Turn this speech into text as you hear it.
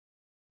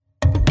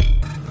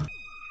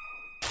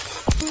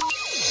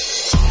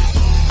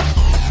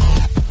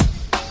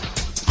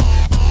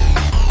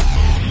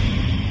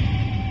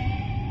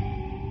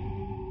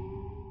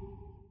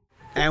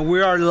and we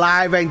are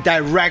live and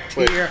direct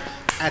here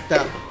at the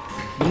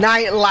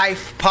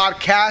Nightlife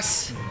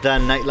Podcast. The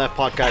Nightlife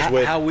Podcast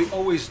with how we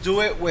always do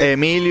it with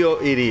Emilio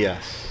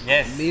Irias.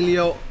 Yes.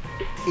 Emilio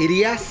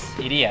Irias.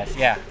 Irias,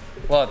 yeah.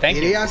 Well, thank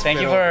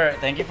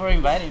you for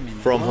inviting me.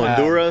 From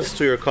Honduras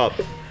to your cup.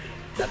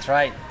 That's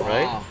right.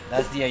 Right? Wow.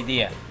 That's the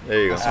idea.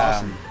 There you go. That's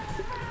awesome.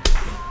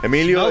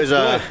 Emilio Smells is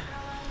good.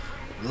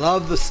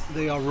 Love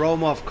the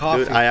aroma of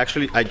coffee. Dude,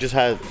 I just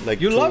had like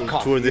You two, love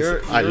coffee. two of this.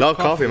 You're I love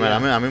coffee,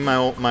 man. yeah. I'm in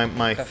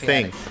my Coffee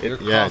thing. addict. You're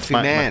a it's coffee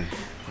man.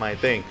 My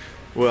thing.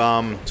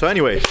 Well, so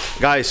anyways,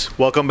 guys,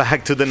 welcome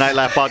back to the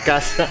Nightlife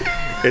Podcast.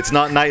 It's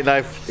not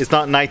nightlife. It's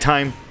not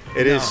nighttime.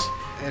 It is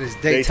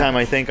daytime,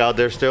 I think, out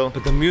there still.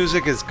 But the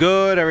music is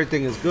good.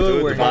 Everything is good.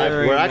 Dude, we're the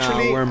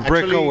vibe. here. We're in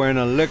Brickell. We're in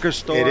a liquor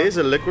store. It is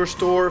a liquor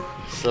store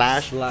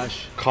slash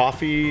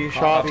coffee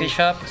shop Coffee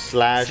shop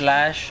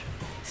slash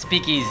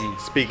speakeasy.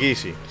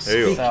 speakeasy.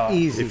 There you go.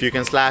 Speakeasy. If you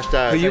can slash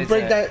that. Could you it's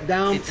break a- that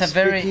down? It's a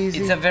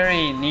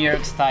very New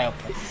York style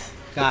place.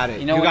 Got it.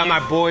 You know you when got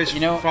you- my boys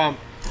you know- from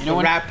you know the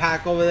when- Rat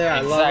Pack over there.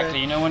 I love Exactly.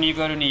 it. You know when you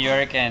go to New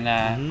York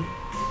and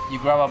you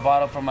grab a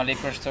bottle from a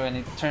liquor store and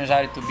it turns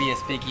out to be a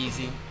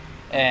speakeasy,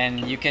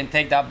 and you can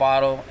take that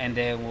bottle and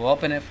they will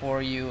open it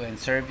for you and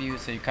serve you.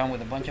 So you come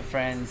with a bunch of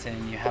friends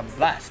and you have a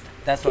blast.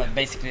 That's what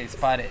basically the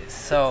spot is.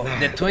 So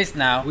the twist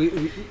now, We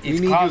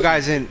is need coffee. you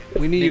guys in.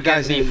 We need you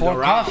guys in. before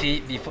the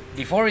coffee.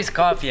 Before is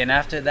coffee, and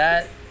after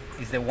that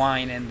is the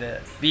wine and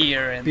the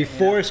beer. And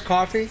Before it's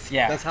coffee.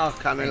 Yeah. That's how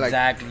kind of like.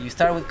 exactly. You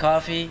start with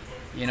coffee,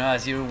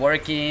 as you're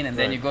working, and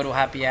then Right. you go to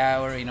happy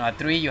hour. At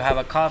 3 you have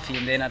a coffee,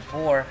 and then at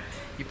 4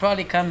 you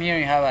probably come here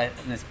and you have an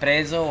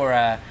espresso or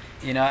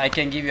I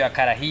can give you a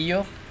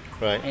carajillo,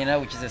 Right.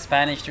 which is a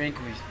Spanish drink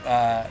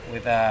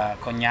with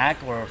cognac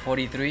or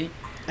 43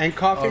 And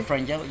coffee. or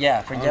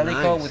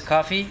frangelico nice. with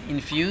coffee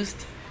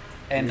infused.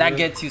 And that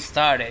gets you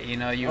started. You're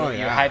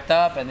hyped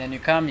up, and then you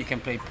come. You can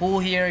play pool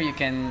here. You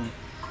can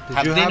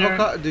have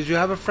dinner. Did you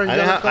have a friend?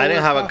 I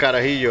didn't have a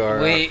carajillo.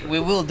 Or We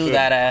will do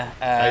that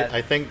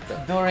I think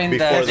during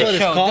before the That's what it's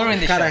show. called? During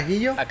the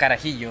Carajillo? show, a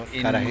carajillo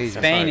in Carajillo.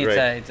 Spain.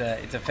 That It's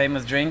sounds it's a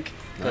famous drink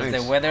because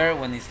Nice. the weather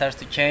when it starts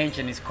to change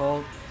and it's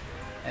cold.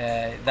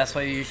 That's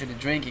why you usually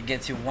drink. It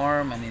gets you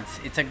warm, and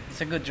it's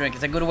a good drink.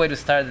 It's a good way to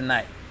start the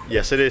night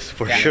yes, it is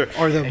for Yeah. sure.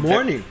 Or the Exactly.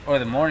 morning. or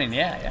the morning.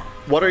 Yeah.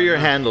 What are your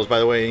handles, by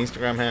the way?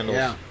 Instagram handles.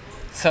 Yeah.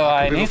 So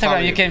on people follow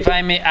Instagram, you you? can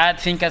find me at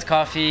Fincas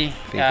Coffee.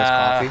 Fincas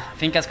Coffee.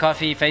 Fincas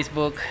Coffee.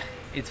 Facebook.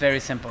 It's very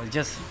simple.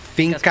 Just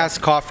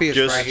Fincas Coffee is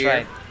Just right That's here.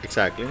 right.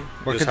 Exactly.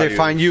 Where Just could how they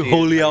find you, see it, how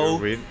Julio? you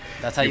read.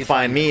 That's how you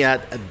find find me at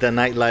the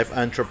Nightlife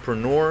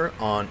Entrepreneur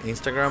on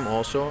Instagram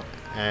also,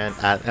 and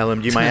at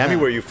LMG Miami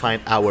where you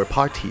find our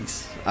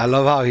parties. I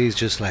love how he's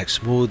just like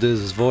smooth as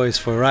his voice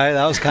for right.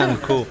 That was kind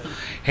of cool.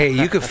 Hey,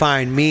 you can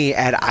find me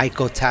at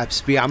Ico Tap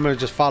Speed. I'm gonna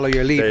just follow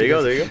your lead. There you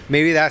go, because there you go.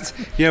 Maybe that's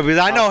because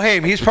I know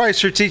him. He's probably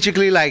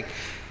strategically like,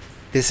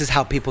 this is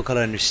how people could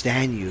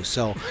understand you.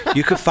 So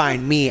you could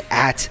find me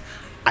at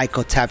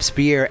Ico Tap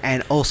Spear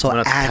and also I'm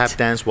gonna at tap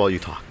dance while you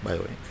talk, by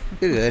the way.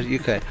 You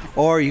could.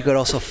 Or you could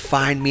also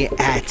find me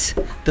at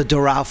the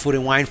Doral Food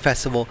and Wine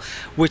Festival,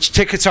 which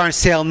tickets are on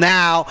sale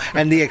now.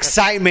 And the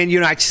excitement,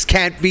 I just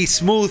can't be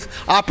smooth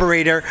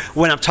operator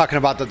when I'm talking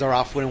about the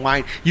Doral Food and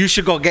Wine. You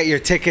should go get your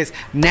tickets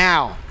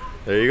now.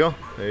 There you go.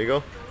 There you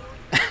go.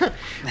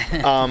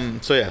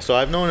 So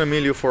I've known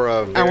Emilio for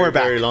a we're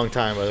back. very long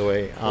time, by the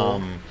way.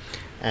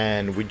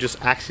 And we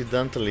just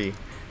accidentally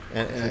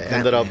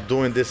ended up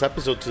doing this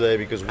episode today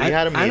because we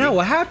had a meeting. I know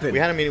what happened. We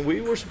had a meeting.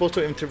 We were supposed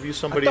to interview I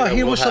somebody. thought that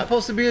he will was have-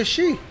 supposed to be a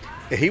she.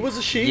 He was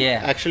a she.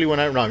 Yeah. Actually, when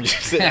I'm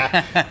just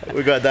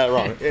we got that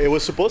wrong. It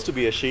was supposed to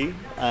be a she,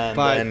 and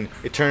But- then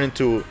it turned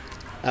into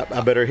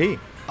a better he.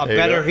 A There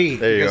you better go. he.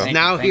 There you Because go.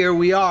 now Thank you. here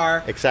we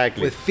are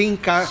Exactly. with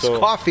Fincas So-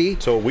 Coffee.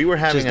 So we were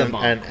having Just the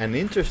bomb. an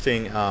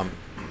interesting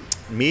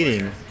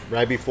meeting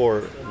right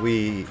before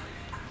we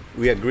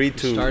agreed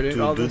to Started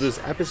all do this?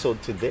 this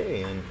episode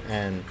today,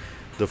 and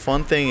the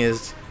fun thing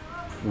is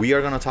we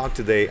are gonna talk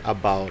today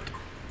about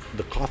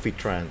the coffee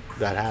trend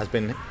that has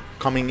been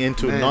coming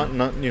into Man.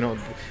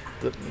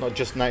 not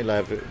just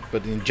nightlife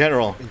but in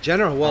general. In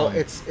general,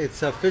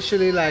 it's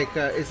officially like,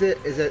 is it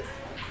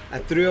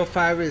at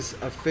 3:05 is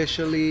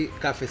officially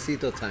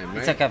cafecito time, right?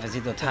 It's a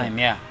cafecito time,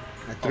 yeah.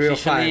 At 3:05.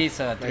 Officially,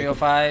 so at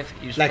 3:05,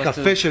 you're Like supposed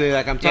to- officially,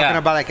 like I'm talking Yeah.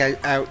 about, like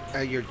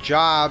at your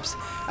jobs.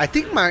 I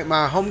think my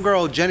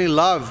homegirl Jenny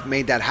Love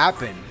made that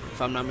happen,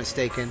 if I'm not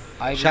mistaken.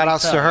 I Shout believe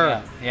outs so, to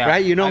her, yeah.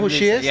 right? You know I who believe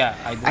she so, is? yeah,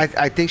 I do.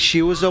 I think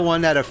she was the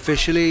one that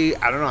officially.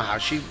 I don't know how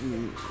she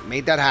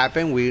made that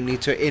happen. We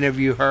need to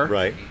interview her.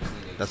 Right.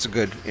 That's a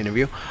good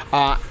interview.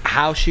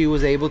 How she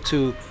was able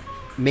to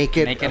make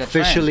it Make it a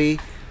officially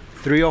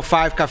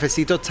 3:05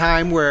 cafecito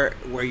time, where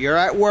you're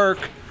at work,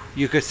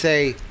 you could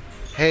say,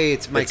 "Hey,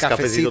 it's my It's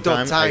cafecito cafecito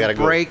time, I gotta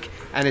go." break,"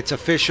 and it's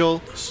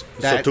official.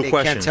 That so two they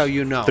questions. can't tell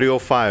you no.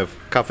 3:05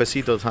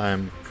 cafecito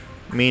time,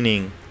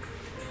 meaning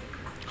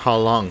how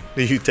long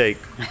do you take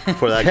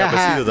for that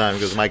cafecito time?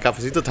 Because my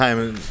cafecito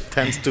time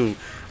tends to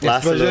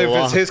last a Especially little if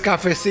long. it's his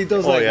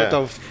cafecitos, with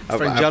the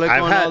frangelico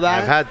and all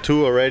that. I've had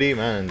two already,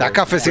 man. That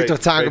They're cafecito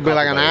great- time great could be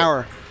like coffee, an by the way.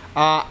 hour.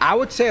 I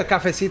would say a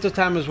cafecito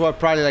time is what,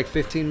 probably like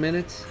 15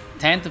 minutes?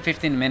 10 to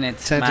 15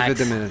 minutes 10 max. to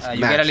 15 minutes. You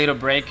max. get a little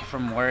break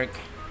from work.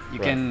 You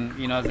can,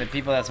 the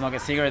people that smoke a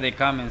cigarette, they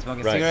come and smoke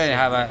a cigarette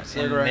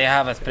and they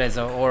have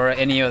espresso or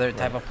any other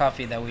type of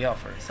coffee that we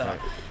offer. So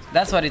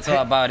that's what it's all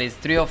about. Is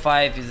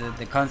 305 is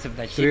the concept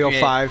that she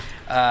 305.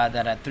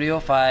 That at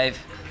 305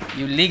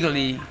 you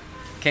legally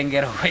can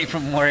get away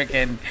from work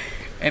and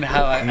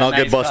have a not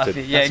nice get busted.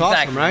 coffee. Yeah, That's exactly,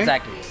 awesome, right?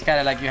 Exactly. It's kind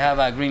of like you have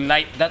a green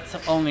light. That's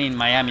only in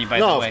Miami, by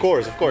the way. No, of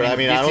course. I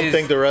mean, I don't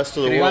think the rest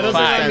of the world 305.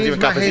 understands even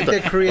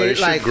cafecito. They create But it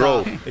should like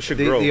grow. It should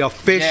grow. The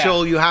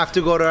official. You have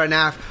to go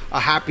to a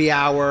happy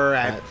hour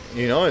at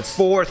It's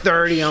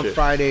 4:30 on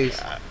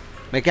Fridays.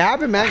 Make it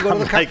happen, man. Go to I'm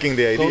the liking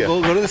the idea.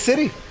 Go to the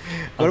city.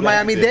 Go to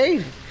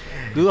Miami-Dade.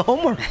 Do the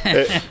homework.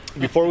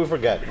 Before we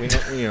forget, we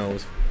know,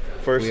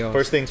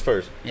 first things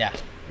first. Yeah.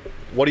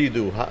 What do you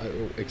do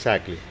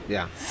exactly?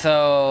 Yeah.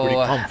 So Where do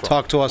you come from?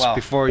 Talk to us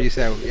before you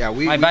say. Yeah,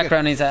 my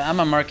background is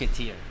I'm a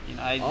marketeer.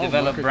 I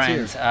develop marketeer.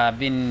 brands. I've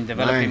been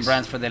developing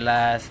brands for the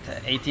last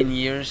 18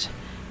 years.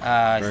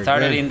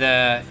 Started in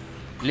the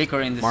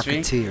liquor industry.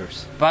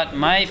 Marketeers. But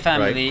my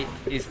family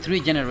is 3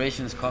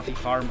 generations coffee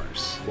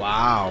farmers.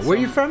 Wow. Where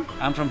are you from?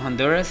 I'm from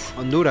Honduras.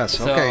 Honduras.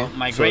 So Okay.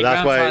 my So great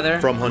that's why grandfather.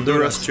 from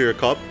Honduras to your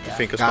cup, you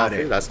think it's Got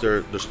coffee. it. That's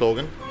their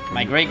slogan.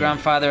 My great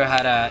grandfather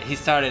he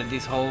started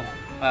this whole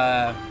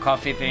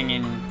coffee thing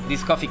in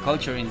this coffee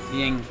culture and he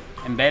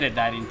embedded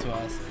that into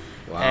us.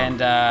 Wow.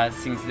 And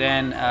since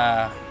then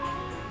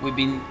we've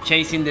been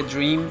chasing the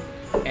dream,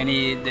 and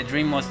the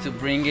dream was to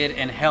bring it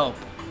and help.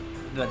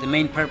 But the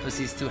main purpose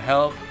is to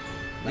help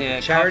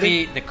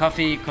the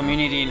coffee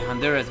community in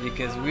Honduras,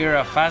 because we're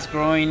a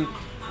fast-growing.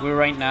 We're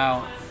right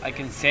now, I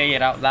can say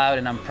it out loud,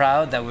 and I'm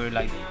proud that we're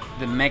like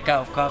the mecca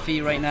of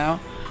coffee right now.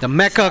 The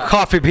mecca of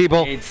coffee,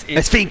 people.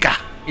 It's finca.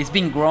 It's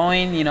been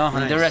growing.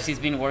 Honduras Nice. has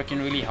been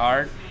working really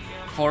hard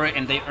for it,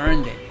 and they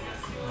earned it.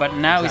 But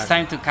now it's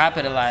time to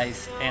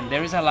capitalize, and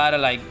there is a lot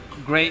of like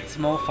great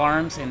small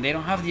farms, and they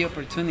don't have the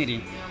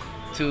opportunity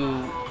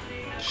to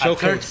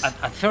Showcase.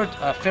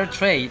 a fair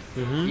trade.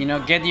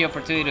 Get the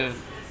opportunity to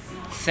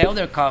sell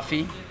their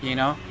coffee,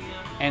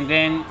 and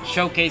then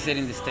showcase it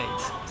in the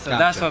States. So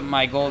that's what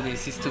my goal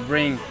is to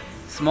bring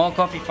small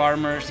coffee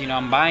farmers.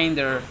 I'm buying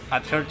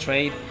at fair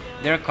trade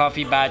their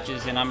coffee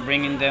batches, and I'm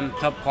bringing them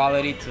top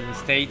quality to the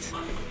States,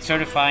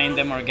 certifying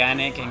them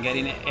organic and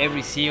getting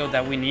every seal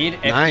that we need,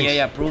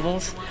 FDA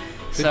approvals.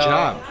 Good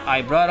job.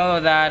 I brought all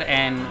of that,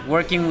 and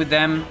working with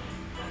them,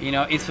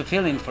 it's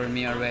fulfilling for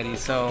me already.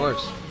 So Of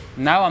course.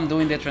 now I'm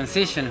doing the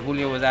transition.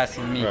 Julio was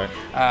asking me,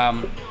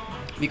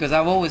 because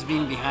I've always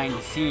been behind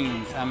the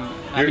scenes.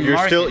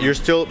 You're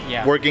still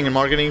working in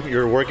marketing.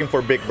 You're working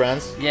for big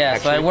brands. Yeah,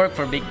 actually. so I work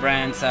for big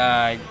brands.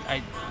 I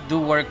do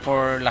work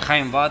for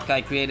L'Chaim Vodka.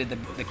 I created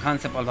the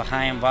concept of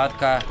L'Chaim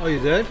Vodka. Oh, you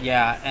did?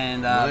 Yeah,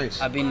 and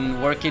Nice. I've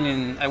been working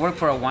I work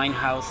for a wine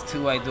house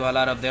too. I do a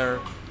lot of their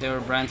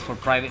brands for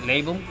private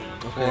label,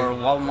 for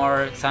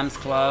Walmart, Sam's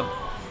Club,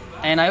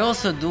 and I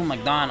also do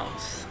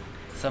McDonald's.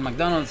 So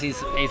McDonald's is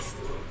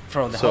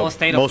for the whole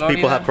state of Florida. Most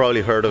people have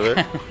probably heard of it.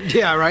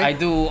 Yeah, right. I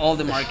do all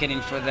the marketing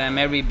for them.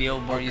 Every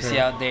billboard you see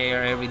out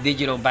there, every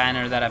digital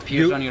banner that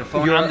appears on your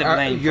phone, I'm the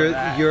blame for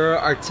that. You're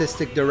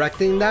artistic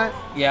directing that?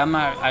 Yeah, I'm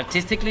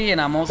artistically, and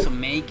I'm also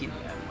making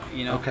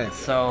them. Okay.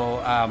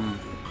 So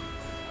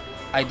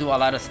I do a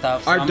lot of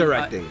stuff. Art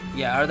directing.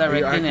 Art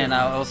directing, and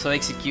I also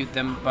execute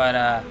them. But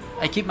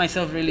I keep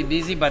myself really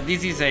busy. But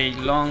this is a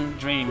long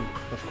dream.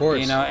 Of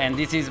course. And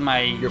this is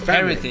my Your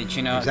family. heritage.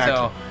 Exactly.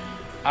 So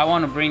I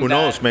want to bring Who that.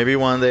 knows? Maybe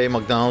one day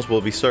McDonald's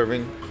will be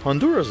serving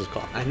Honduras'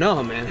 coffee. I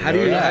know, man. How do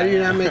you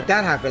not make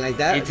that happen like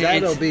that?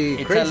 That'll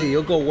be crazy.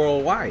 You'll go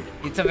worldwide.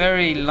 It's a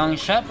very long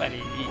shot, but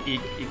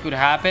it could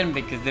happen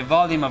because the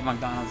volume of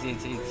McDonald's,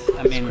 it's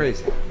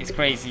crazy. It's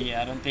crazy.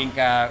 I don't think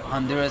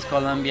Honduras,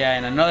 Colombia,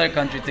 and another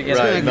country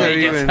together Right. could No. make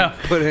it. Even So,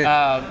 put it-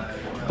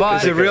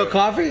 but Is it real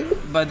coffee?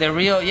 But the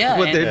real,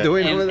 What they're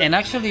doing over there? and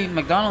actually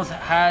McDonald's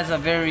has a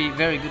very,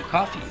 very good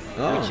coffee,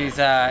 which is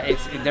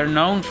they're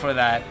known for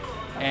that.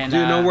 And Do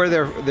you know where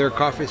their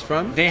coffee's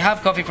from? they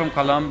have coffee from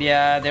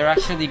Colombia. They're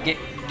actually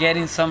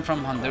getting some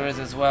from Honduras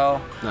as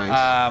well.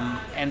 Nice.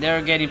 And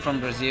they're getting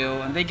from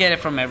Brazil, and they get it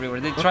from everywhere.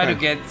 They try to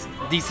get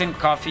decent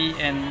coffee,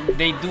 and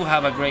they do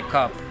have a great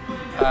cup.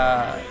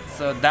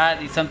 So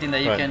that is something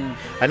that you can.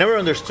 I never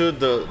understood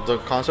the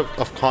concept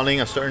of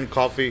calling a certain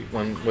coffee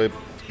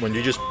when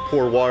you just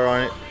pour water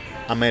on it,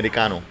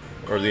 Americano,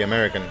 or the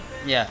American.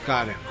 Yeah.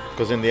 Got it.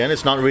 Because in the end,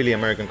 it's not really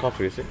American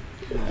coffee, is it?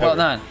 Well,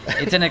 no,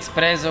 it's an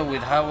espresso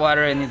with hot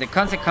water, and the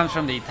concept comes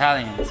from the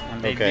Italians.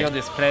 When they build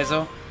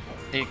espresso,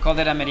 they call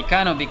it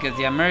Americano because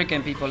the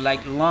American people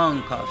like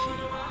long coffee.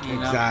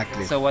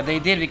 Exactly. So what they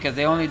did, because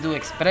they only do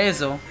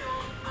espresso,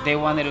 they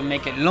wanted to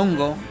make it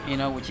lungo,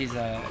 which is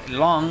a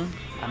long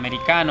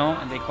Americano,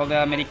 and they call it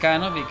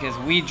Americano because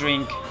we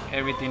drink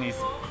everything is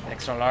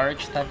extra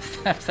large type of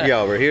stuff. So,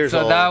 over here.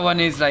 So that one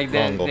is like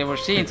longo. they were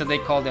seeing, so they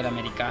called it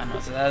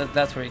Americano. So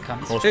that's where it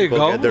comes from. Most There you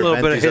people go, get their a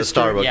little bit of venti at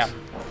history. Starbucks. Yeah.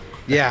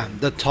 Yeah,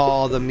 the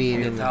tall, the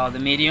medium. The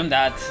medium,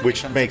 that's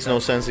which makes no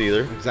sense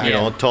either. Exactly. You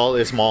know, tall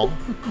is small.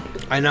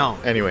 I know.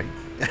 Anyway.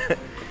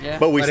 Yeah.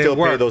 But we still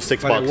pay those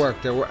 $6. But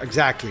it worked.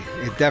 Exactly.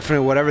 It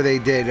definitely, whatever they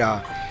did.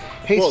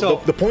 Hey, well,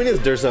 so the point is,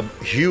 there's a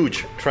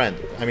huge trend.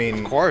 I mean,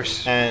 of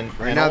course. And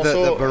right now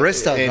also, the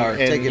baristas are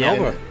taking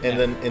over. And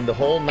then in the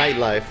whole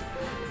nightlife,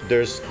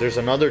 there's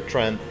another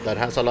trend that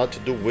has a lot to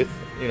do with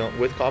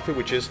with coffee,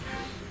 which is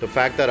the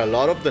fact that a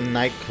lot of the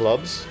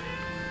nightclubs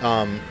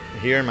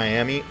here in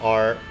Miami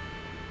are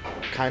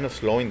kind of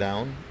slowing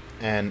down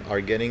and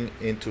are getting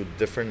into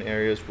different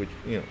areas, which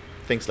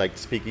things like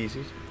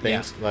speakeasies,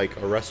 things like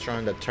a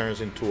restaurant that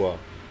turns into a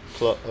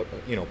club,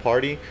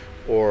 party,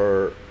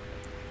 or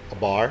a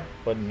bar,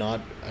 but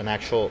not an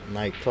actual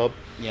nightclub.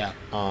 Yeah.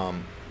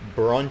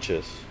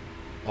 Brunches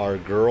are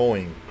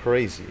growing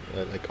crazy.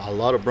 Like a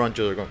lot of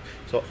brunches are going.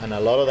 So, and a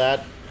lot of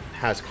that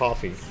has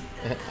coffee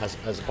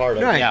as part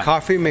of it. Right.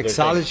 Coffee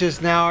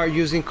mixologists now are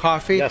using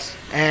coffee. Yes.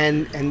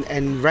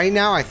 And right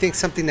now, I think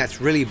something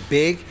that's really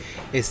big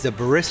is the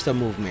barista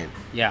movement.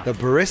 Yeah. The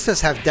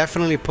baristas have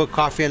definitely put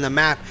coffee on the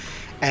map.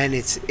 And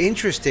it's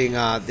interesting.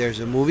 There's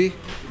a movie.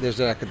 There's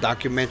like a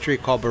documentary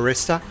called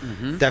Barista.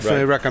 Mm-hmm.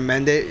 Definitely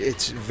recommend it.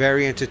 It's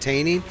very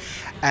entertaining,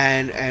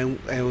 and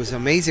it was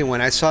amazing when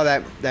I saw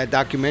that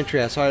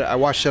documentary. I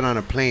watched it on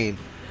a plane.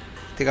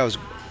 I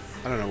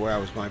don't know where I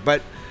was going,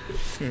 but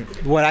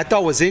what I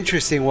thought was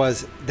interesting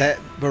was that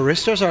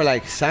baristas are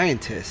like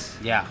scientists.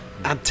 Yeah.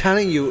 I'm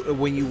telling you,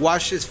 when you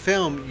watch this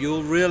film,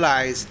 you'll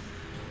realize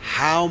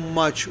how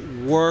much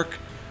work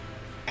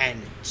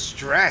and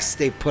stress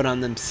they put on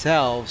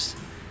themselves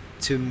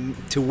to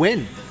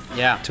win.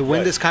 Yeah. To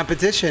win this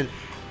competition.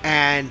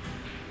 And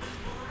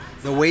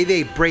the way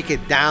they break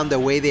it down, the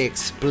way they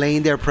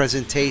explain their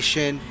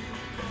presentation,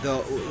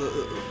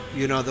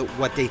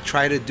 what they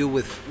try to do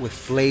with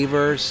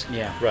flavors.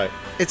 Yeah. Right.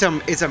 It's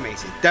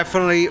amazing.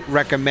 Definitely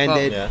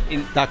recommended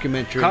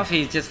documentary.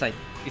 Coffee is just like,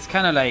 it's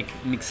kind of like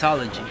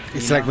mixology.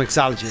 It's like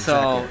mixology.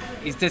 So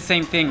exactly. it's the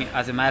same thing,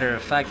 as a matter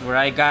of fact, where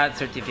I got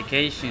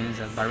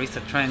certifications at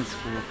Barista Trend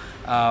School.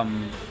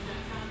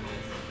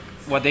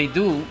 What they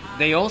do,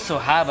 they also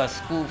have a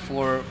school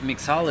for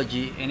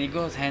mixology, and it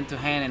goes hand to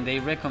hand, and they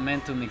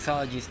recommend to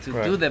mixologists to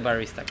do the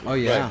barista course. Oh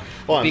yeah. Right.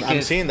 Well,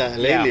 I'm seeing that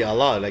lately a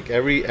lot. Like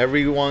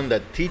everyone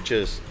that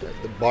teaches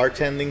the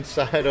bartending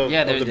side of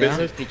the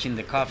business, teaching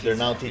the coffee. They're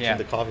now teaching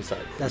the coffee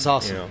side. That's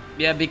awesome.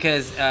 Yeah,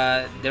 because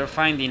they're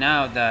finding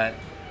out that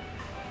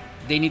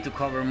they need to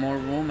cover more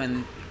room,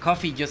 and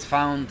coffee just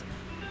found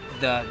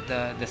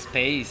the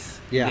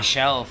space, the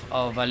shelf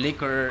of a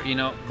liquor,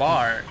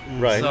 bar.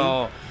 Right.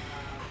 So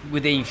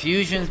with the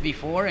infusions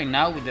before and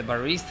now with the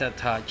barista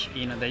touch,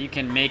 that you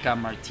can make a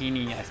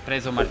martini,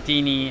 espresso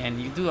martini, and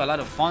you do a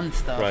lot of fun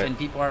stuff, and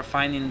people are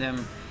finding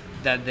them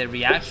that the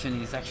reaction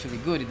is actually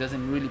good. It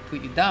doesn't really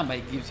put you down, but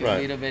it gives you a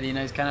little bit,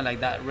 it's kind of like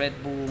that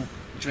Red Bull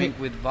drink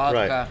with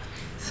vodka.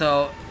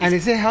 So, and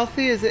is it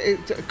healthy?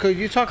 Could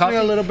you talk to me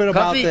a little bit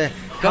about the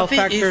health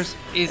factors?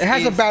 It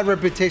has a bad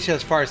reputation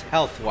as far as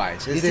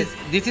health-wise.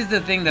 This is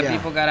the thing that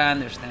people gotta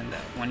understand,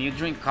 that when you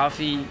drink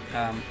coffee,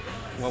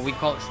 what we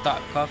call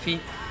stock coffee,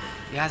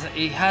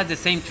 it has the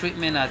same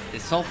treatment as the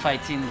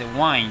sulfites in the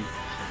wine.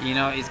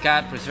 It's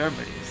got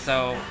preservatives.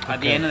 So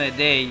at the end of the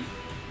day,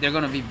 they're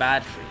gonna be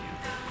bad for you.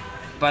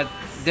 But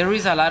there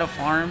is a lot of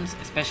farms,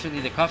 especially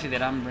the coffee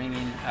that I'm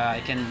bringing. I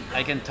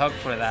can talk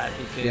for that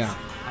because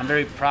I'm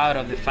very proud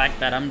of the fact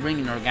that I'm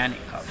bringing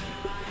organic coffee.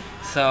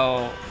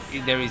 So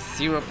there is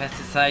zero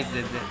pesticides.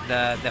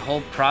 The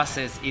whole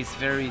process is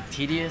very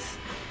tedious.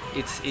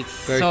 It's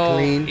very so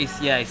clean.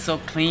 It's so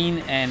clean,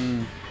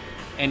 and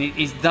it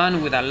is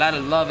done with a lot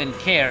of love and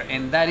care,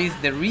 and that is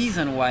the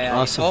reason why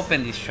I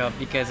opened this shop,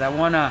 because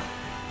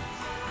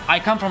I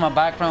come from a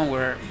background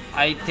where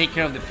I take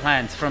care of the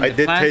plants. I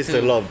did taste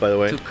the love, by the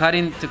way. To cut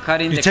in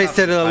you the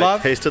tasted the love?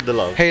 I tasted the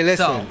love. Hey,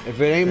 listen,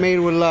 if it ain't made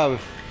with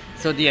love,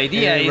 so the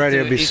idea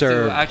is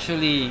to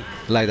actually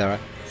like that, right?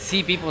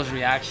 see people's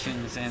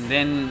reactions, and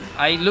then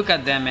I look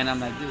at them and I'm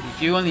like, dude,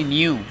 if you only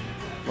knew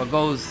what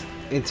goes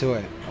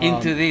into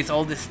this,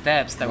 all the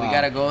steps that we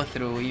gotta go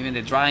through, even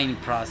the drying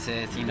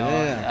process, I can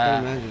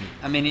imagine.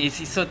 I mean,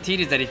 it's so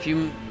tedious that if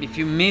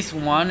you miss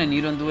one and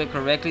you don't do it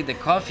correctly, the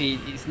coffee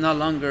is no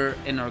longer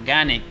an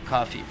organic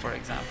coffee, for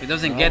example. It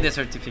doesn't get the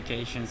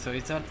certification, so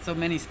it's so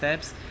many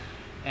steps.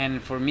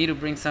 And for me to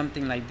bring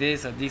something like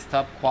this, of this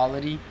top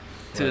quality,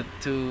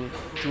 to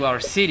our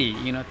city,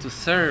 to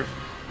serve,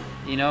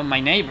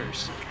 my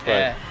neighbors.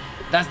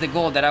 That's the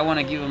goal, that I want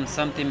to give them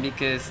something,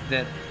 because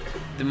the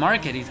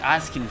market is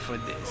asking for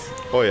this.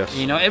 Oh yes.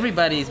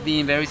 Everybody is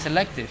being very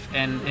selective,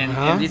 and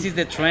this is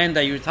the trend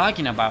that you're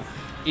talking about.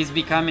 It's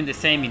becoming the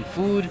same in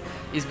food.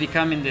 It's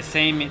becoming the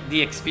same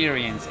the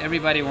experience.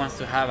 Everybody wants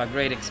to have a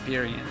great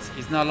experience.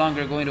 It's no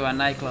longer going to a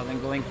nightclub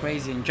and going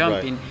crazy and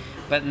jumping,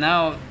 but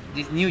now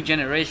this new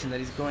generation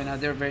that is going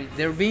out,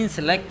 they're being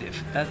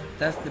selective.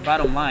 That's the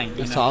bottom line.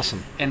 That's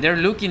awesome. And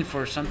they're looking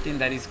for something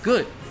that is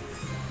good.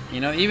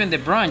 Even the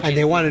brunch. And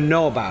they want to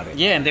know about it.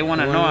 Yeah, and they want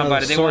to They know wanna know about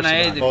the it. They source want to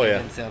about it. educate Oh, yeah.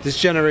 themselves. This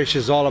generation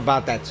is all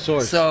about that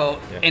source. So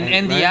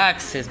and the Right?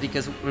 access,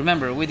 because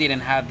remember we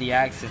didn't have the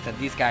access that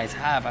these guys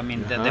have. I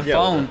mean the Yeah,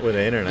 phone with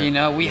the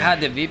internet. We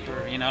had the beeper,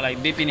 like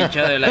beeping each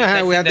other, like we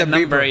texting had the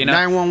number, beeper,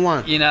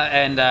 911.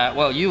 And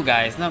well, you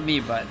guys, not me,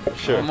 but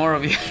Sure. more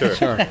of you.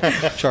 Sure.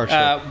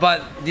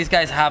 But these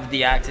guys have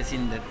the access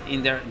in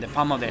the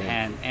palm of their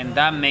hand, and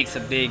that makes a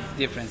big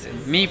difference.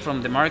 And me,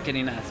 from the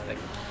marketing aspect,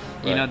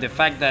 the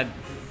fact that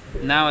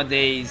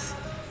nowadays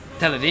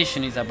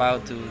television is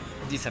about to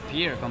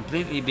disappear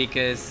completely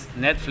because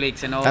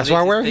Netflix and all That's this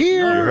why is we're taking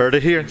here. over. You heard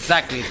it here.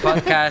 Exactly,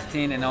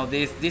 podcasting and all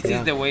this. This Yeah.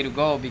 is the way to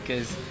go,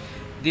 because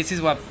this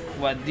is what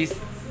this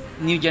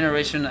new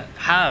generation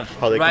have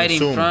How they right in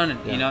consume.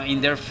 front,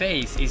 in their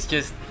face. It's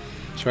just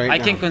It's right I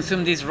now. can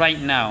consume this right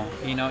now.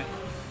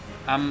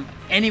 I'm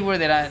anywhere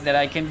that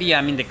I can be.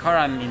 I'm in the car.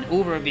 I'm in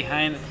Uber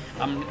behind.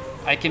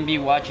 I can be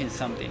watching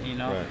something.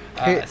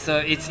 Right. So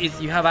it's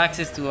you have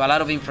access to a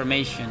lot of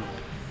information.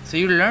 So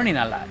you're learning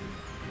a lot.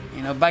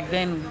 Back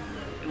then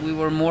we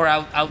were more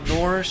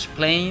outdoors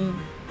playing.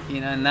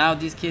 And now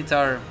these kids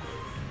are,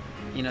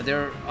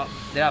 they're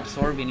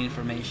absorbing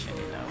information.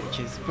 Which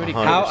is pretty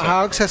cool.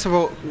 How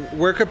accessible?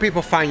 Where could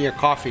people find your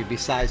coffee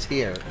besides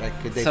here? Like,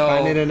 could they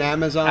find it in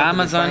Amazon?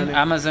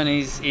 Amazon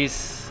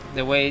is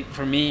the way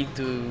for me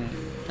to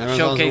Amazon's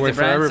showcase the way the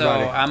for brand.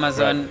 everybody. So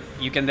Amazon,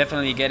 you can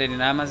definitely get it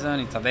in Amazon.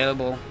 It's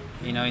available,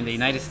 in the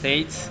United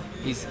States.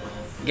 It's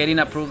getting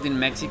approved in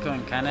Mexico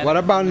and Canada. What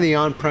about in the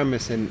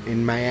on-premise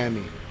in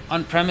Miami?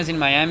 On premise in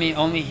Miami,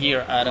 only here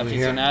at Only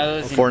here?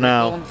 Aficionados. in For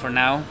now. Brooklyn. For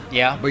now,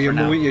 yeah. But you're for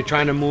now. moving. You're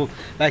trying to move.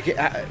 Like,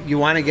 you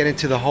want to get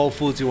into the Whole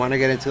Foods. You want to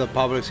get into the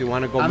Publix. You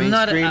want to go I'm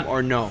not- mainstream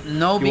or no?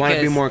 No, You want to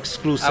be because more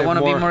exclusive. I want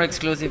to be more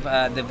exclusive.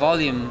 The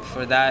volume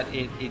for that,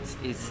 it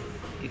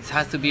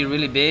has to be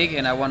really big,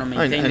 and I want to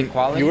maintain the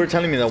quality. You were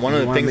telling me that one of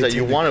You the wanna things that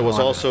you maintain the wanted was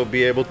quality. also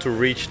be able to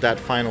reach that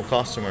final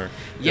customer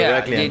Yeah,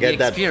 directly the, and get the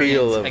that experience.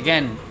 feel of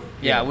Again,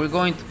 Yeah. we're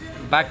going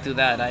back to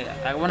that.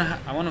 I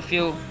want to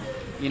feel,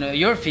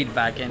 your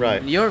feedback and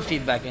Right. your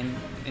feedback and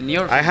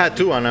your. I had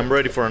two, and I'm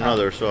ready for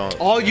another. So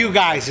All you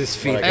guys is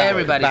feedback.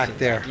 Everybody back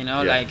there.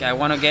 Yeah. Like I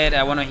want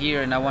to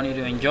hear, and I want you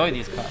to enjoy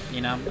this cup.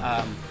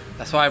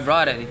 That's why I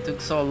brought it. It took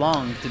so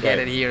long to get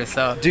Right. it here.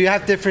 So. Do you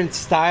have different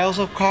styles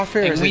of coffee,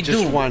 or And is we it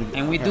just do, one?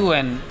 and we do.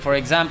 And for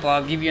example,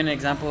 I'll give you an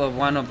example of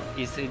one of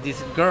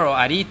this girl,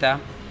 Arita.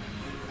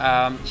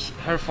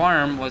 Her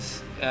farm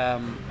was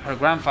her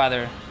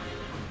grandfather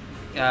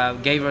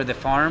gave her the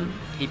farm.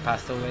 He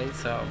passed away,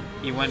 so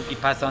he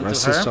passed on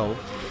Rest to her. his soul.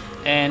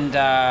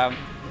 And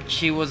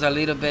she was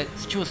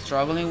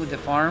struggling with the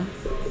farm,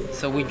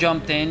 so we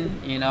jumped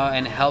in,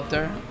 and helped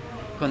her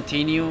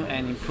continue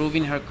and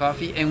improving her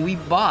coffee. And we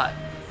bought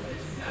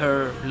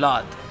her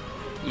lot,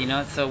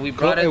 so we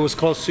brought It was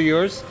close to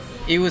yours.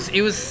 it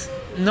was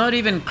not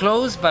even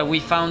close, but we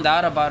found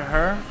out about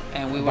her,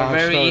 and we were About her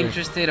very story.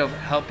 interested of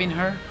helping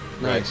her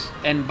Nice.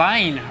 and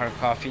buying her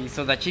coffee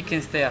so that she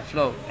can stay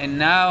afloat. And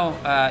now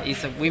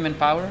it's a women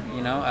power,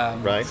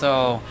 Right.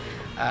 So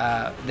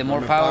the more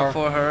Women power power.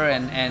 for her,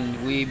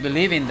 and we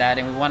believe in that,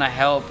 and we want to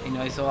help.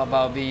 It's all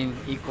about being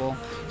equal.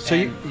 So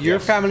And your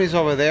yes. family's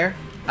over there,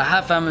 I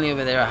have family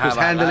over there. I have who's a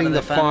lot handling of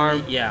the family.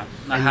 farm, Yeah,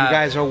 and you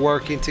guys are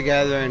working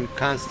together and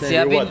constant. See,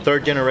 I've you're been- what,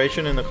 third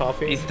generation in the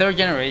coffee? It's third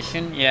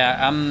generation. Yeah,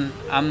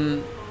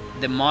 I'm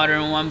the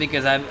modern one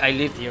because I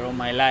lived here all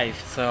my life.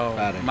 So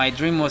Got it. my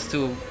dream was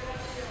to,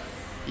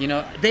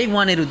 they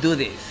wanted to do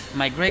this.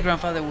 My great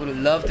grandfather would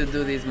love to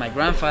do this. My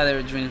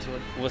grandfather's dreams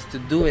was to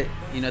do it.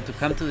 To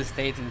come to the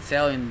States and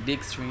sell in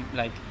big street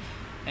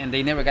and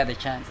they never got the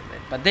chance of it.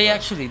 But they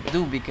actually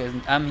do because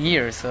I'm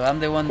here, so I'm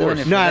the one doing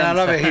it. For No, them, I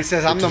love so- it. He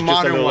says, I'm It's the just a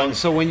modern little one. one.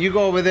 So when you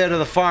go over there to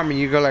the farm and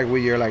you go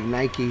with your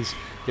Nikes,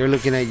 they're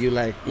looking at you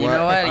like, You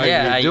know what? are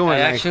Yeah, you doing?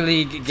 I Like,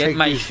 actually get take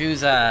my these- shoes.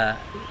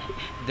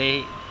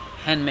 They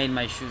handmade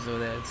my shoes over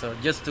there. So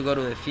just to go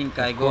to the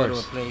finca, I go to a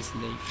course. place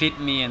and they fit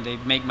me and they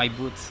make my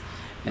boots.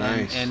 And,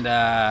 Nice.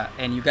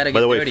 and you gotta get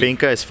By the way, dirty.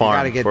 finca is farm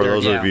gotta get for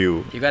those dirty. of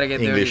you You gotta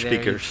get English dirty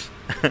there. speakers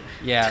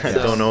Yeah, that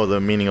so, don't know the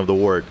meaning of the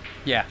word.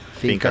 Yeah,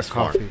 Finca's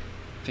farm. coffee.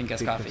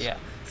 finca's Finca's- coffee. Yeah.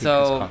 Finca's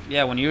So coffee.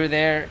 yeah, when you're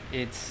there,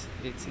 it's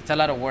a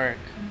lot of work.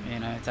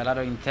 It's a lot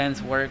of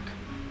intense work,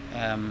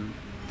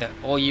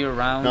 all year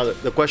round. Now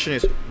the question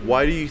is,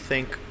 why do you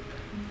think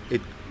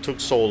it took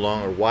so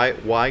long, or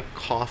why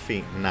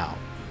coffee now?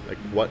 Like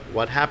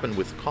what happened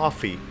with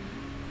coffee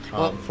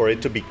Well- for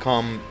it to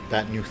become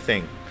that new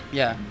thing?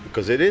 Yeah.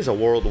 Because it is a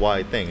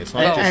worldwide thing. It's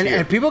not just And, here.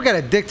 and people get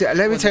addicted.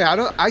 Let me tell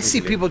you, I see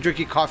people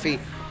drinking coffee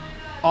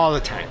all the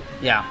time.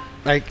 Yeah.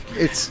 Like,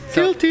 it's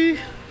Guilty.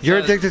 you're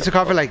So- addicted to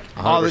coffee like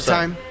all the 100%.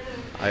 time.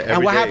 Every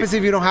And what day. happens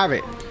if you don't have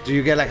it? Do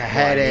you get like a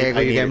headache,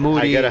 or you get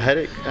moody? I get a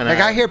headache. And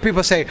Like, I hear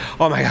people say,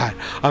 "Oh my God,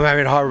 I'm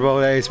having a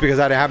horrible day. It's because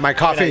I didn't have my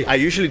coffee." I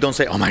usually don't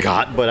say, "Oh my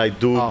God," but I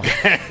do Oh.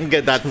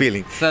 get that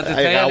feeling. So to tell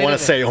you a I little want to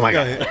bit- say, "Oh my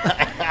God."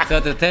 So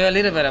to tell you a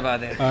little bit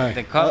about it, All right.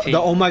 the coffee. The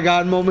oh my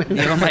God moment.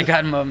 The oh my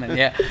God moment,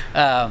 yeah.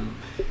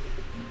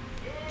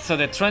 So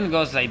the trend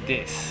goes like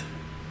this.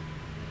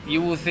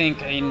 You will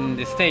think in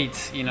the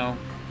States,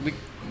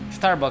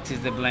 Starbucks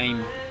is the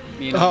blame.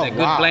 You know, Oh, the good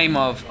wow. blame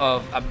of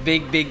a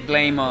big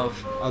blame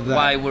of that.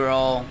 why we're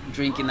all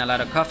drinking a lot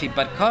of coffee.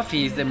 But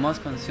coffee is the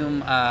most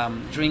consumed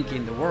drink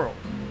in the world.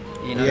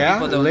 You know, Yeah?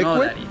 people don't Liquid?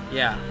 know that.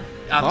 Yeah.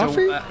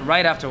 Coffee?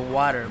 Right after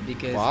water,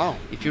 because Wow.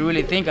 if you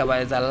really think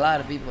about it, there's a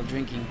lot of people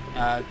drinking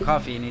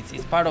coffee, and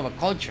it's part of a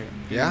culture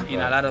Yeah. in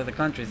a lot of the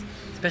countries,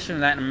 especially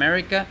in Latin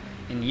America,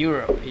 in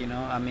Europe. You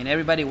know, I mean,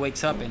 everybody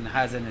wakes up and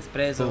has an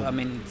espresso. Boom. I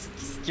mean, it's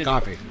just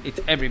Coffee. It's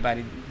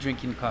everybody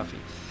drinking coffee.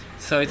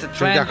 So it's a that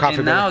trend, coffee,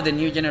 and now brother. the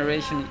new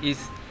generation is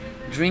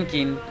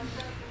drinking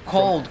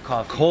cold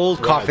coffee. Cold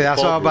Right, coffee.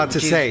 That's what I'm about to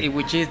which is- say.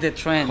 which is the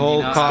trend.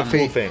 Cold you know? coffee.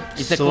 cool thing.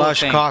 It's a cool slush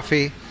thing.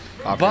 coffee.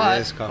 Coffee But-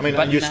 is coffee. I mean,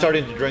 But you're now-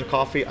 starting to drink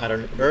coffee at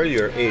an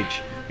earlier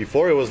age.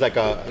 Before it was like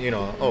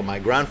my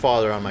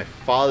grandfather or my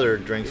father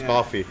drinks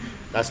coffee.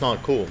 That's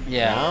not cool.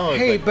 Yeah. Now it's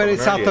Hey, like but from in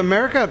an South early age.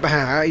 America,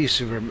 I used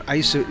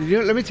to, you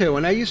know, let me tell you,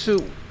 when I used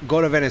to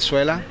go to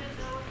Venezuela,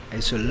 I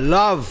used to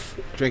love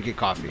drinking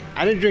coffee.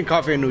 I didn't drink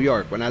coffee in New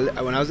York when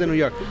I was in New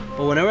York,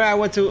 but whenever I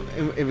went to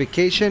a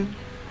vacation,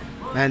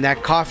 man,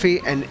 that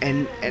coffee and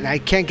I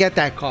can't get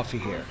that coffee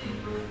here.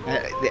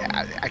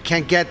 I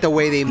can't get the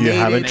way they You made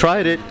haven't it.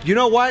 tried it. You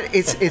know what?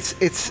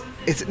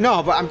 It's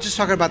no, but I'm just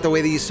talking about the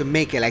way they used to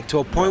make it, like to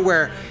a point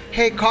where,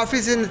 hey,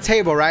 coffee's in the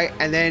table, right?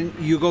 And then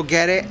you go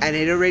get it, and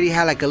it already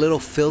had like a little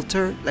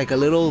filter, like a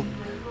little.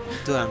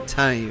 Dude, I'm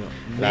telling you.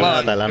 La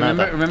nata, la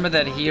nata. remember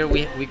that here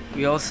we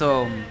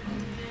also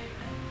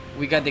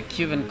we got the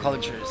Cuban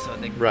culture, so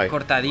the Right.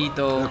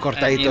 cortadito, The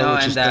cortadito, you know,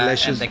 which and is the,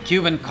 delicious. and the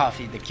Cuban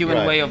coffee, the Cuban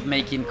Right. way of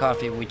making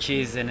coffee, which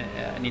is an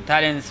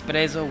Italian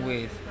espresso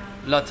with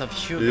lots of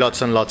sugar.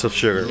 Lots and lots of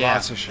sugar. Yeah.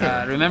 Lots of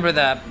sugar. Remember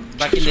that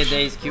back in the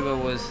days, Cuba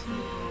was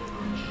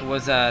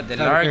the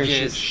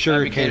largest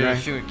sugar cane, fabricator of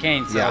right? sugar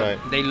cane. So Yeah.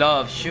 Right. they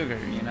love sugar.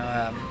 You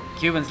know,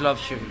 Cubans love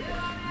sugar.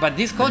 But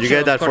this culture You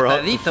get that of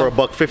cortadito, for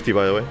 $1.50,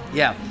 by the way.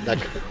 yeah. That,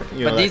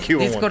 you But know, that this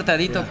Cuban one.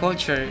 cortadito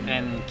culture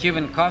and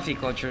Cuban coffee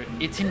culture,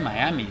 it's in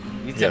Miami.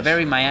 It's a Yes.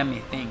 very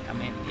Miami thing. I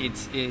mean,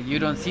 you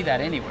don't see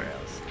that anywhere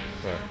else.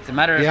 Right. As a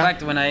matter of Yeah.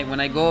 fact, when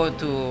I go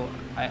to,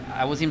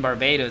 I was in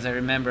Barbados, I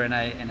remember, and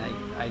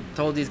I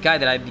told this guy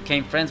that I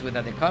became friends with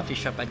at the coffee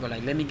shop. I go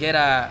like, let me get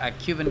a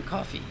Cuban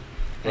coffee,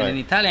 and Right. an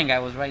Italian guy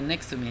was right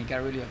next to me. He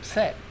got really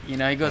upset. You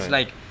know, he goes Right.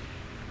 like,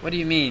 what do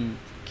you mean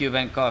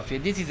Cuban coffee?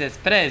 This is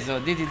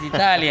espresso. This is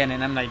Italian,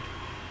 and I'm like,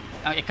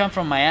 I come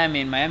from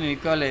Miami. In Miami, we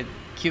call it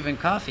Cuban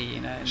coffee.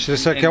 You know. and- She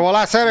said, and- "Que voy a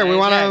hacer? We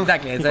want yeah, a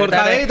exactly. un So I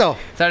started- cortadito."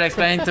 started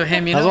explaining to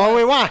him, you That's know. what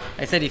we want.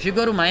 I said, if you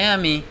go to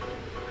Miami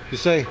You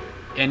say,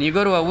 and you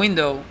go to a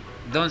window,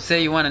 don't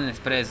say you want an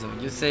espresso.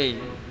 You say,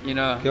 you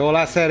know, "Que voy a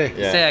hacer?"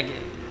 Yeah. say,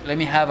 let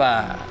me have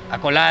a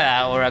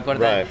colada or a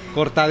Right.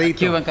 Cortadito.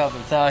 Cuban coffee.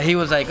 So he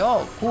was like,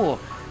 oh, cool.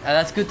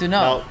 That's good to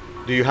know. Now,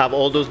 do you have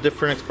all those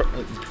different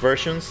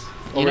versions?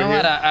 You over know here?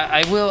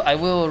 what? I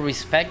will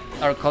respect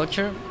our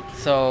culture.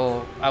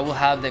 So I will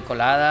have the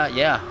colada.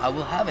 Yeah, I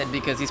will have it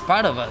because it's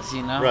part of us.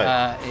 You know, Right.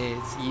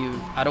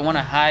 I don't want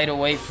to hide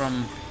away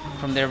from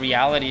the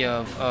reality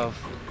of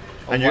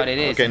And what you- it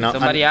is. okay, If now-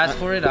 somebody and- asks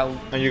for it, I'll.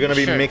 And you're gonna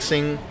be sure.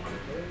 mixing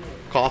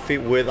coffee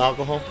with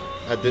alcohol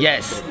at this.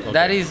 Yes, okay.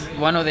 that is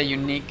one of the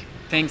unique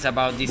things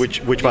about this.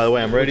 Which, by the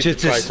way, I'm ready Which to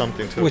is try this-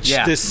 something too. Which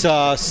Yeah. this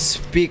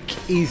Speak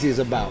Easy is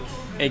about.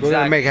 Exactly. We're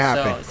gonna make it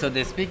happen. So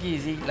the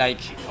speakeasy like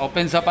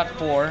opens up at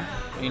 4,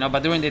 you know,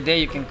 but during the day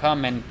you can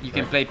come and you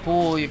can play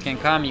pool, you can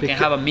come, you can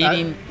have a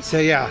meeting. So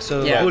Yeah.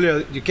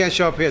 Julio, you can't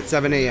show up here at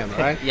 7 a.m.,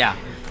 right? Yeah.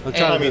 I'm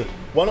trying I to mean,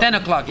 one of- 10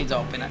 o'clock is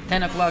open. At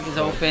 10 o'clock is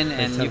open,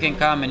 and you can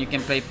come and you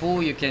can play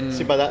pool. You can.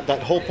 See, but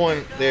that whole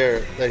point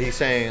there that he's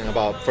saying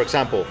about, for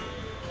example,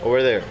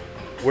 over there,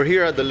 we're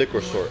here at the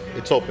liquor store.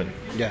 It's open.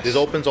 Yes. This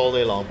opens all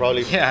day long,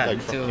 probably Yeah, like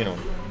until- you know,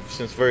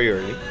 since very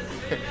early.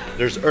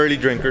 There's early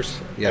drinkers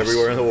Yes.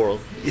 everywhere in the world.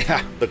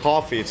 Yeah. The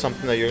coffee, it's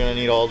something that you're gonna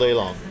need all day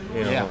long.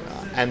 You know, Yeah.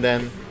 and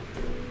then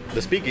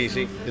the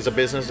speakeasy is a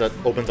business that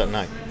opens at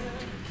night.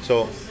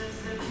 So,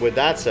 with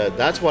that said,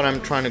 that's what I'm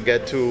trying to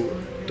get to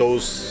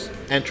those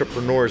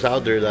entrepreneurs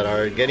out there that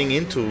are getting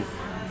into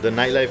the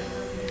nightlife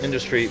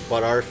industry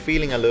but are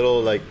feeling a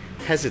little like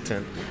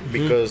hesitant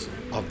because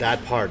of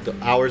that part, the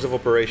hours of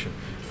operation.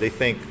 They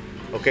think,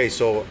 okay,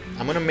 so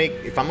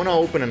if I'm gonna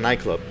open a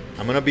nightclub,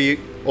 I'm gonna be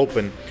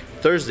open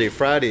Thursday,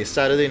 Friday,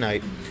 Saturday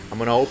night. I'm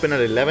gonna open at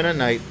 11 at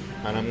night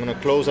and I'm gonna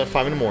close at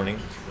 5 in the morning.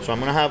 So I'm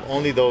gonna have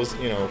only those,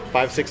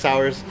 5-6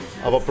 hours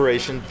of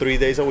operation 3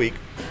 days a week.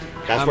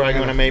 That's How where am I I'm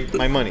gonna make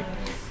my money.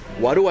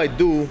 What do I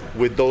do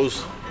with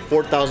those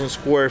 4,000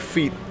 square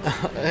feet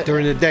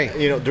During the day.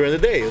 during the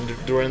day,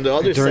 during the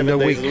other During 7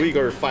 the days of week. the week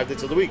or 5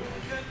 days of the week?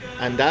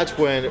 And that's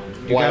why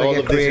gotta all get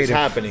of this is creative.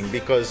 happening,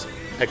 because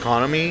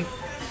economy,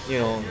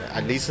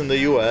 at least in the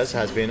U.S.,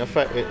 has been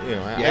affected.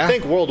 Yeah. I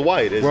think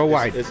worldwide.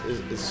 Worldwide.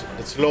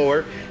 It's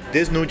lower.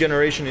 This new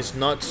generation is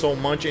not so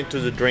much into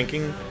the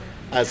drinking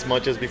as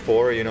much as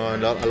before. And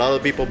a lot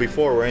of people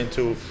before were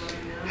into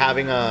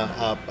having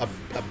a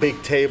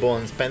big table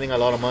and spending a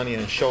lot of money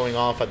and showing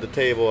off at the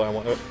table and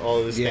all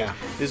of these Yeah.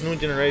 things. This new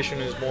generation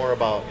is more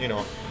about, I'll go to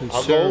your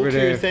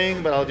Conservative.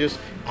 thing, but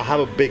I'll have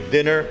a big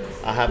dinner.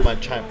 I'll have my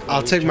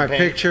I'll take my champagne.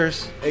 pictures.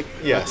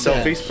 Yeah,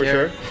 selfies for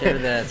sure. Share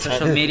the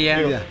social media.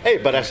 You know, Yeah. Hey,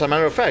 but as a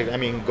matter of fact, I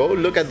mean, go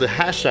look at the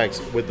hashtags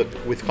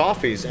with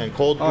coffees and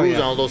cold brews yeah.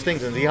 and all those things,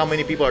 and see how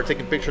many people are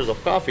taking pictures of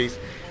coffees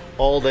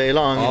all day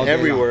long All day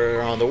everywhere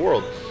around the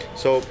world.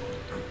 So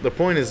the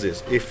point is this: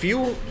 if you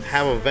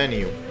have a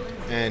venue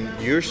and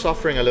you're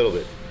suffering a little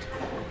bit,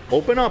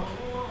 open up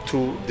to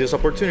this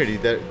opportunity.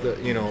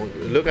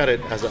 Look at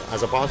it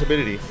as a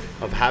possibility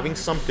of having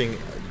something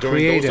during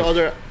Creative. those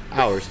other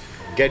hours.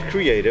 Get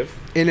creative,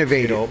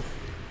 Innovative.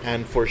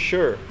 and for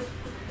sure,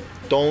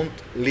 don't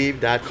leave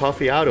that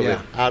coffee out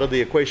of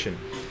the equation.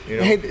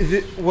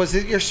 Hey, was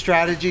it your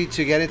strategy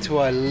to get into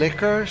a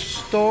liquor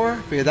store?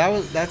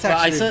 Because that's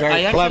actually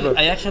very clever.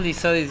 I actually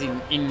saw this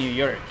in New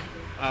York.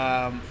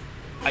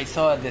 I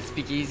saw the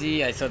speakeasy,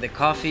 I saw the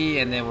coffee,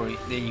 and they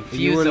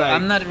infused. were So like-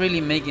 I'm not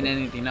really making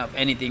anything up,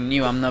 anything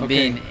new. I'm not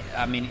Okay.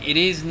 I mean, it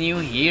is new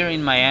here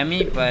in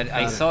Miami, but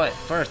I saw it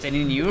first, and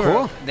in Europe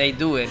Cool. they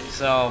do it.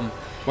 So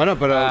Well, no,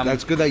 but Um,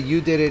 that's good that you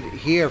did it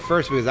here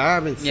first, because I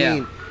haven't Yeah.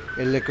 seen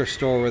a liquor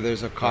store where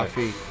there's a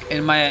coffee.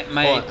 and my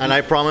And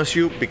I promise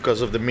you,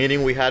 because of the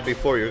meeting we had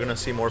before, you're gonna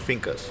see more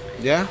fincas.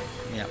 Yeah?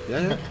 yeah.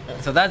 Yeah.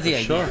 So that's the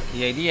idea. Sure.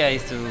 The idea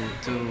is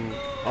to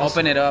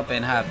open it up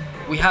and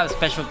we have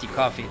specialty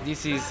coffee.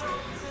 This is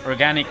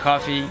organic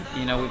coffee.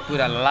 We put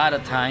a lot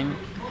of time.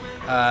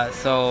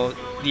 So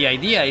the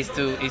idea is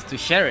to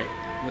share it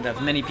with as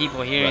many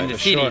people here in Right, the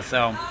for city. sure.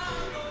 So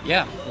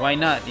yeah, why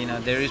not?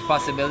 There is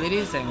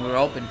possibilities, and we're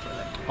open for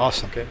them.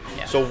 Awesome. Okay.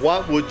 Yeah. So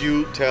what would you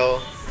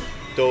tell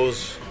those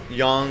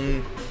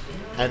young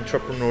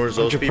entrepreneurs,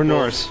 those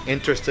Entrepreneurs. people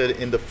interested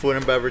in the food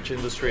and beverage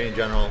industry in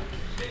general,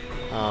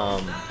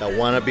 that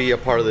want to be a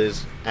part of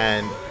this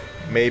and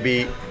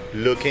maybe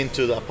look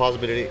into the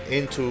possibility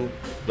into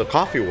the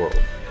coffee world?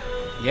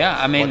 Yeah,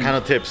 I mean, What kind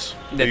of tips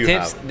do you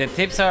have? The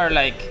tips are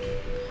like,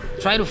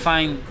 try to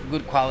find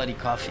good quality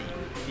coffee.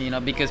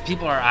 Because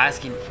people are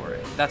asking for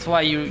it. That's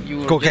why you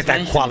were Go just get that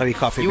mentioning- quality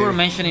coffee, You were baby.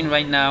 mentioning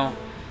right now.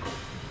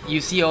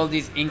 You see all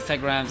these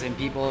Instagrams and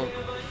people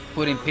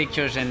putting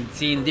pictures and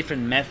seeing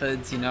different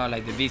methods.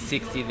 Like the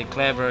V60, the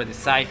Clever, the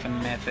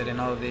siphon method, and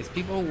all of this.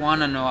 People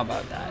want to know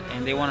about that,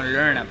 and they want to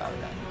learn about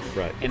that.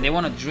 Right. And they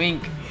want to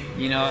drink,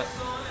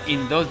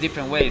 in those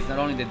different ways. Not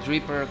only the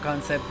dripper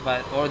concept,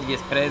 or the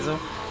espresso.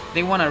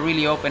 They want to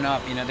really open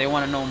up. They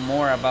want to know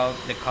more about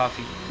the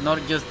coffee, not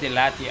just the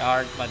latte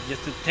art, but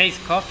just to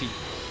taste coffee.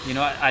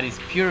 At its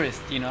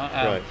purest.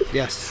 Right.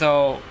 Yes.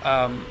 So,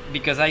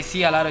 because I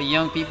see a lot of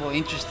young people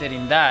interested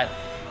in that,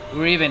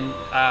 we're even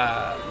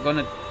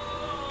gonna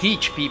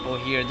teach people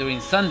here during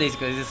Sundays,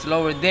 because it's a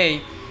slower day,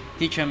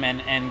 teach them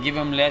and give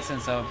them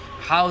lessons of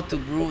how to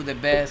brew the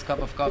best cup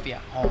of coffee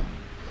at home,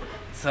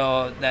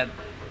 so that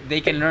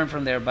they can learn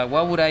from there. But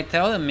what would I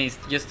tell them is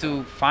just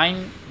to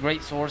find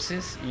great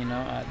sources.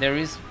 There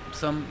is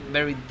some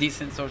very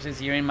decent sources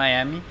here in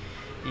Miami,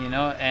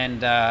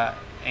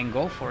 and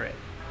go for it.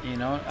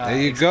 There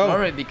you go.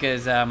 Explore it,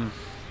 because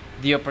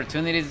the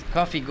opportunities,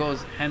 coffee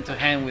goes hand to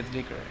hand with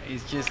liquor.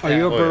 It's just. Are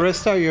you a Oh, yeah.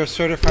 barista? You're a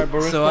certified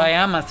barista? So I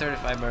am a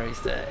certified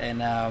barista, and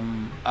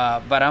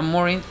but I'm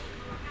more in.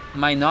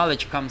 My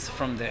knowledge comes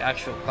from the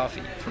actual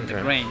coffee, from the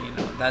Okay. grain.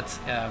 That's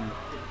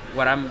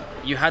what I'm.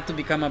 You have to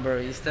become a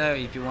barista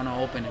if you want to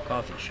open a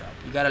coffee shop.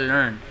 You gotta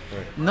learn,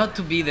 Right. not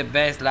to be the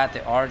best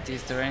latte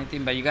artist or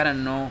anything, but you gotta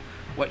know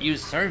what you're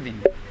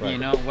serving. Right.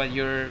 What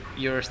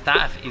your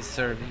staff is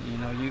serving.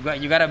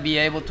 You gotta be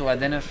able to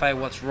identify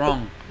what's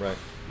wrong. Right.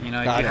 If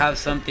Got you it. have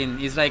something,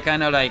 it's like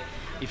kind of like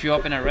if you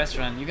open a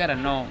restaurant, you gotta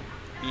know,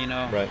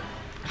 Right.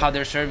 how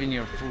they're serving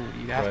your food.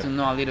 You have Right. to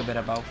know a little bit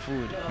about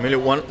food. Emilio,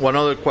 one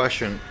other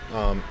question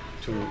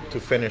to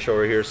finish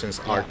over here, since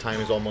our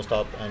time is almost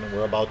up and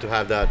we're about to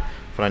have that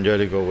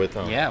frangelico with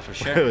Yeah, for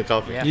sure. with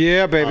coffee. Yeah.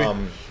 Yeah, baby.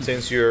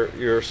 Since your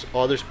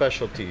other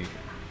specialty,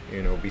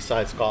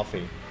 besides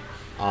coffee,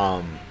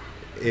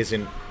 is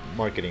in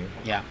marketing.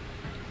 Yeah.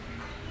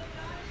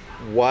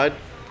 What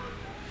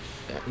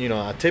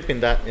a tip in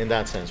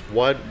that sense?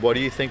 What do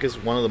you think is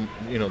one of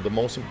the the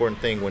most important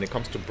thing when it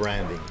comes to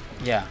branding?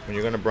 Yeah. When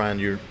you're gonna brand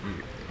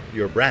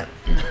your brand.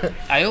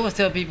 I always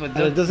tell people, And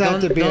it doesn't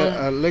have to be don't-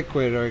 a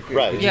liquid or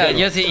Right. yeah, general.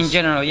 just in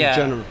general, yeah. in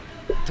general.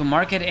 To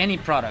market any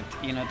product,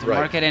 to Right.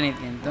 market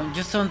anything, don't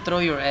throw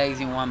your eggs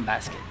in one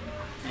basket.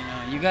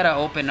 You gotta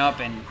open up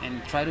and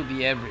try to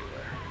be everywhere.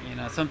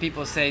 Some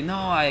people say, no,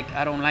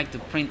 I don't like to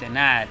print an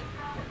ad.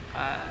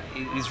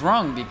 It's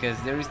wrong, because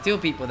there is still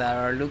people that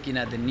are looking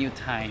at the new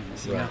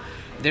times. Right.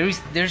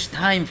 There's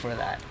time for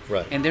that,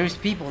 Right. and there's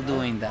people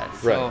doing that.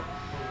 So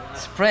Right.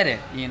 spread it.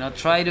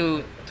 Try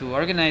to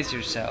organize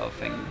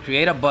yourself and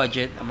create a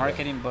budget, a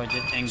marketing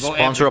budget, and go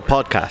Sponsor a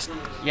podcast.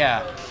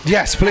 Yeah,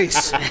 Yes,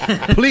 please.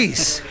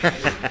 Please.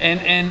 and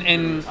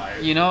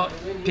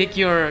pick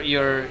your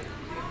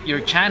your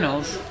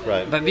channels,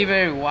 Right. but be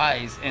very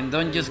wise and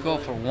don't just go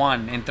for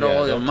one and throw Yeah,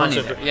 all your don't money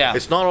concentrate. there. Yeah.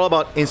 It's not all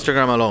about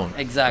Instagram alone.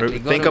 Exactly.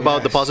 Go Think to-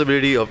 about the Yes.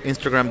 possibility of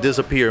Instagram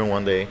disappearing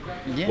one day.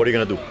 Yeah. What are you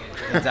gonna do?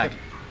 Exactly.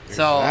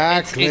 So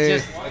Exactly.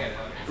 it's just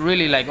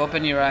really like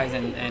open your eyes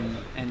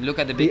and look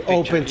at the Be big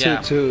picture. open to,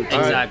 Yeah. to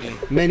exactly.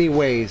 many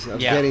ways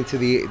of Yeah. getting to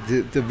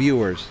the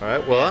viewers. All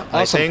right. Well,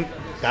 I Awesome. think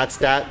that's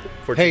that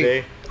for Hey,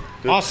 today.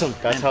 Dude, awesome.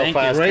 That's And how thank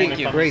you. fast. Thank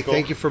 20 you. Great. go.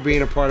 Thank you for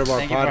being a part of our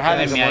Thank you podcast. for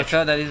having me. I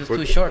felt that this was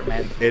too short,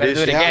 man. It Gotta is,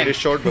 do it yeah, again. it is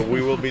short, but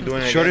we will be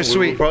doing it Short again. and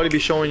sweet. We'll probably be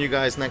showing you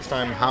guys next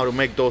time how to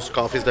make those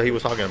coffees that he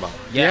was talking about.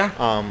 Yeah.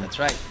 Um, That's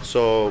right.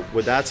 So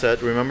with that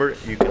said, remember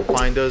you can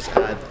find us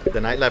at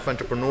The Nightlife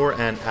Entrepreneur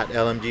and at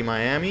LMG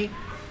Miami.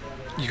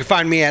 You can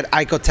find me at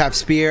Ico Tap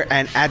Spear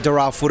and at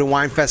Doral Food and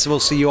Wine Festival.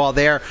 See you all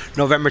there,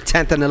 November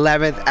 10th and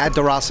 11th at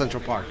Doral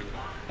Central Park.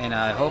 And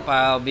I hope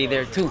I'll be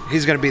there too.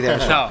 He's gonna be there.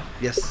 So,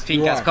 Yes,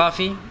 you Fincas are.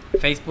 Coffee,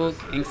 Facebook,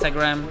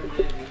 Instagram,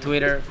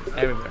 Twitter,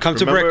 everywhere. Come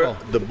to Remember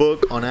Brickell. the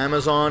book on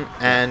Amazon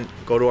and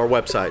go to our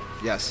website,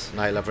 Yes.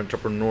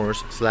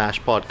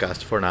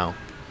 nightlifeentrepreneurs.com/podcast for now.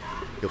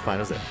 You'll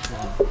find us there.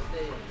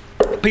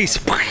 Peace.